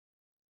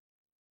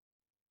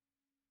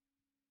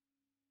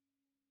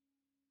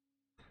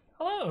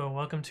Hello,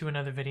 welcome to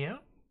another video.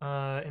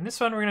 In this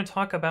one, we're going to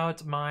talk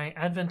about my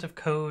Advent of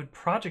Code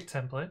project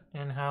template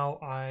and how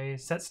I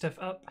set stuff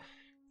up,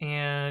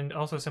 and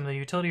also some of the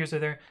utilities are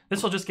there.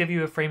 This will just give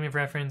you a frame of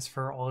reference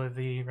for all of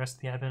the rest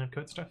of the Advent of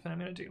Code stuff that I'm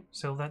going to do.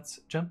 So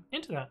let's jump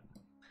into that.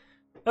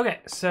 Okay,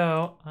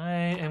 so I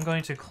am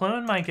going to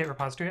clone my Git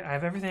repository. I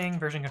have everything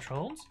version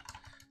controlled.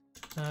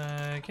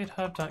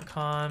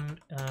 GitHub.com,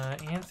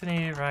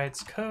 Anthony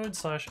writes code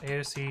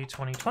 /AOC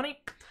 2020.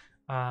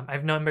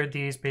 I've numbered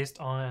these based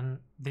on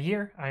the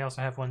year. I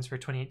also have ones for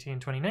 2018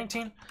 and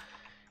 2019.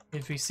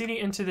 If we cd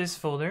into this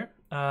folder,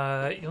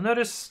 you'll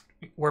notice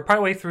we're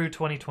partway through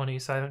 2020,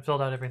 so I haven't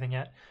filled out everything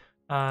yet.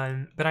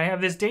 But I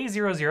have this day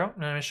 00, and I'm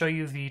going to show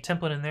you the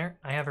template in there.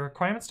 I have a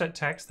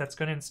requirements.txt that's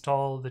going to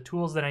install the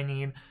tools that I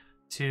need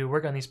to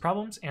work on these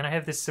problems, and I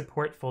have this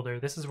support folder.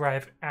 This is where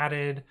I've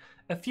added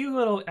a few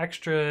little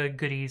extra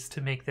goodies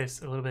to make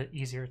this a little bit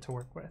easier to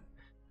work with.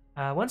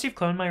 Once you've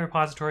cloned my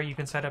repository, you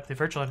can set up the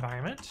virtual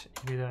environment. You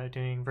can do that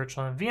doing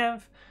virtual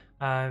env.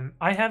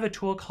 I have a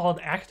tool called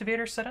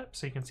Activator set up,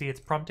 so you can see it's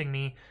prompting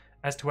me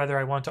as to whether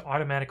I want to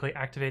automatically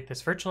activate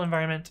this virtual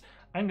environment.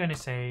 I'm going to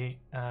say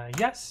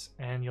yes,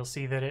 and you'll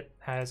see that it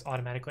has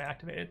automatically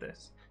activated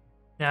this.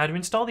 Now, to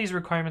install these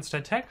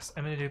requirements.txt,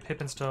 I'm going to do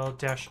pip install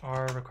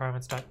 -r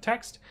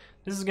requirements.txt.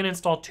 This is going to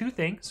install two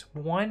things.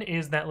 One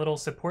is that little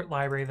support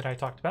library that I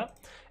talked about,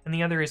 and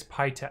the other is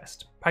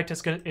PyTest.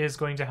 PyTest is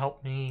going to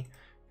help me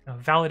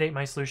validate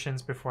my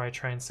solutions before I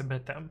try and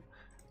submit them.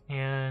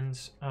 And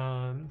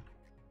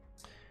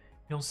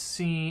you'll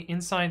see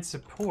inside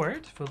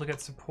support, if we look at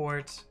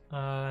support,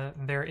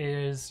 there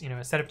is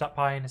a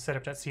setup.py and a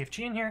setup.cfg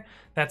in here.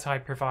 That's how I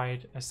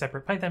provide a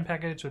separate Python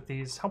package with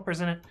these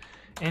helpers in it.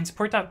 And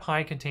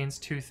support.py contains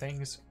two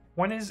things.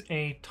 One is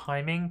a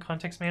timing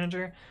context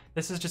manager.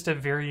 This is just a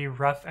very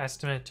rough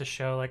estimate to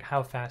show like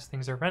how fast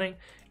things are running.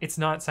 It's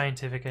not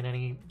scientific in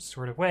any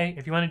sort of way.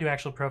 If you want to do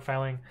actual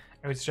profiling,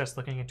 I was just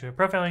looking into a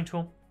profiling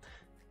tool.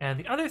 And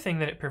the other thing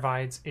that it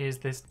provides is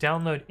this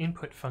download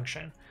input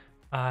function.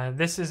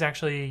 This is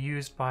actually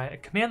used by a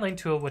command line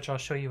tool, which I'll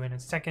show you in a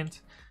second,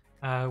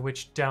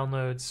 which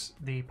downloads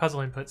the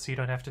puzzle input so you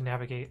don't have to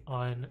navigate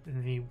on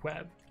the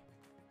web.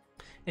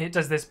 It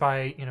does this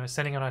by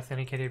sending an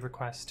authenticated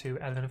request to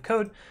Advent of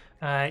Code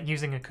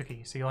using a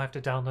cookie. So you'll have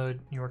to download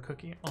your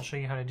cookie. I'll show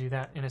you how to do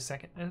that in a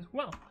second as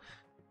well.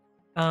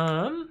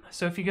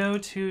 So if you go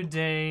to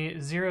day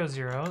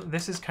 00,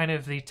 this is kind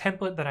of the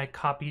template that I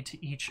copied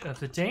to each of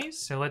the days.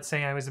 So let's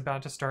say I was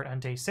about to start on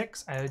day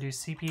 6. I would do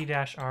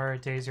cp-r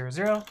day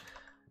 00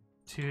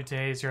 to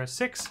day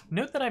 06.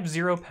 Note that I've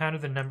zero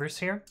padded the numbers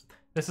here.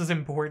 This is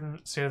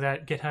important so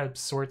that GitHub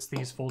sorts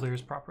these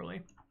folders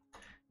properly.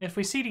 If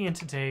we cd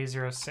into day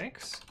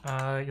 06,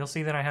 you'll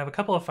see that I have a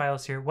couple of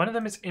files here. One of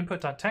them is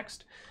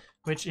input.txt,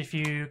 which if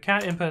you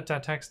cat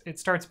input.txt, it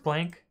starts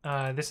blank.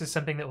 This is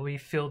something that will be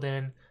filled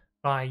in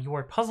by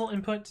your puzzle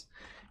input.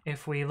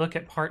 If we look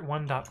at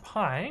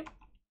part1.py,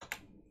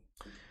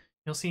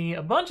 you'll see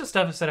a bunch of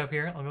stuff set up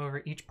here. I'll go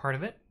over each part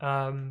of it.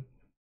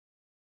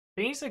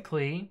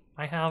 Basically,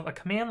 I have a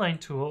command line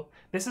tool.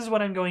 This is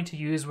what I'm going to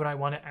use when I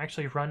want to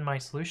actually run my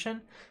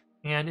solution.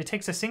 And it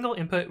takes a single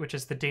input, which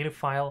is the data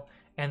file,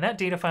 and that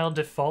data file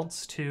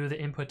defaults to the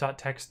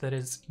input.txt that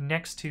is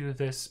next to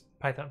this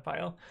Python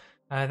file.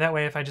 That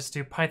way, if I just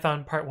do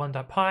python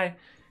part1.py,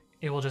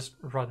 it will just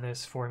run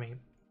this for me.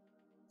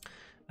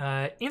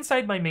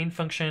 Inside my main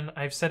function,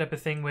 I've set up a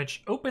thing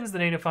which opens the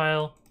data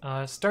file,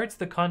 starts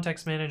the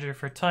context manager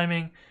for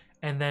timing,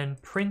 and then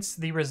prints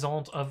the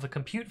result of the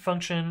compute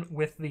function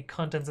with the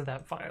contents of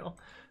that file.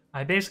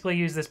 I basically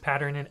use this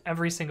pattern in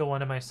every single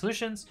one of my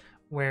solutions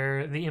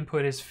where the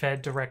input is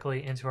fed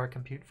directly into our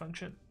compute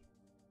function.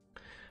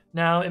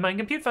 Now, in my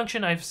compute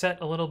function, I've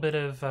set a little bit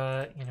of,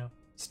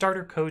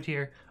 starter code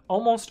here.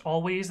 Almost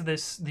always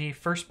the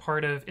first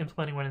part of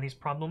implementing one of these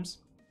problems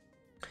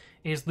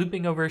is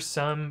looping over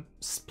some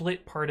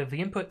split part of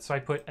the input. So I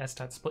put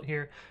s.split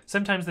here.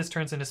 Sometimes this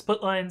turns into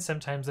split lines.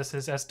 Sometimes this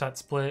is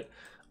s.split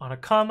on a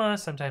comma.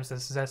 Sometimes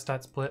this is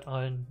s.split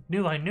on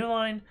new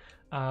line.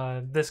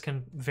 This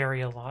can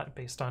vary a lot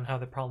based on how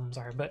the problems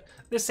are, but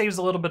this saves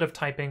a little bit of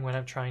typing when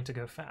I'm trying to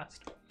go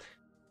fast.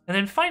 And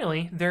then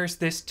finally, there's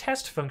this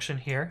test function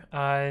here,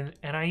 and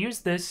I use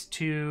this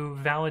to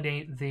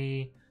validate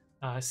the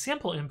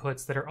sample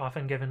inputs that are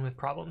often given with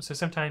problems. So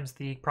sometimes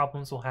the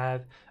problems will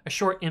have a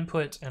short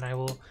input, and I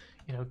will,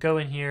 go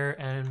in here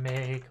and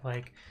make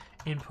like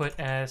input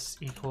s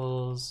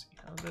equals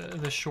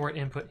the short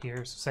input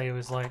here. So say it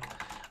was like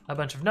a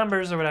bunch of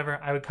numbers or whatever.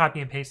 I would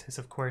copy and paste this,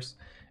 of course,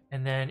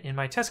 and then in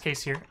my test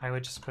case here, I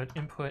would just put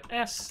input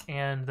s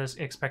and this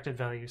expected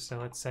value. So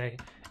let's say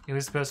it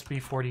was supposed to be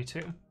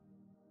 42.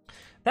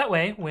 That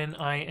way, when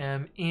I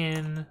am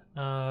in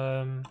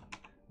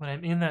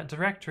that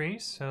directory,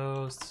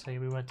 so say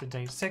we went to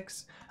day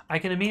 6, I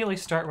can immediately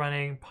start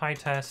running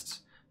pytest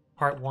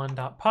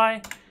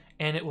part1.py,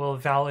 and it will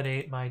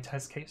validate my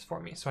test case for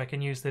me. So I can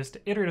use this to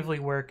iteratively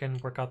work and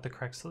work out the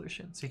correct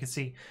solution. So you can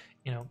see,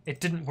 it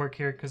didn't work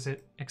here because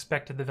it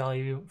expected the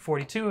value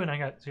 42 and I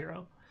got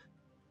 0.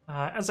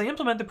 As I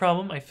implement the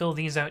problem, I fill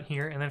these out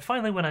here, and then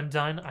finally when I'm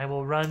done, I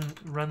will run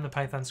the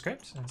Python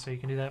script. And so you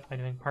can do that by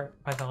doing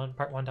python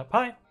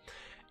part1.py,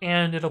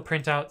 and it'll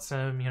print out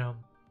some, you know,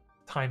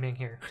 timing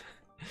here.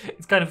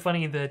 It's kind of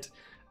funny that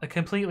a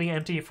completely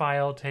empty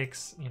file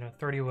takes, you know,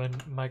 31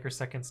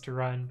 microseconds to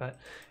run, but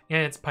yeah,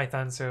 it's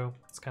Python, so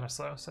it's kind of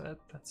slow, so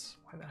that's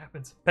why that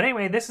happens. But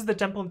anyway, this is the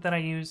template that I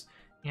use,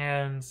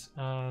 and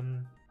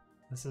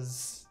this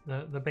is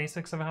the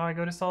basics of how I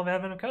go to solve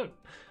Advent of Code.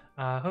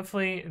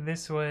 Hopefully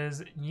this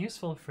was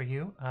useful for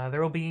you.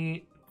 There will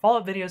be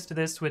follow-up videos to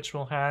this which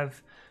will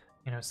have,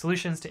 you know,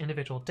 solutions to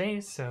individual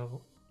days,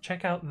 so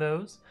check out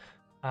those.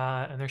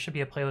 And there should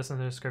be a playlist in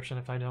the description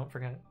if I don't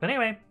forget. But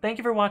anyway, thank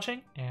you for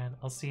watching, and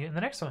I'll see you in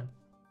the next one.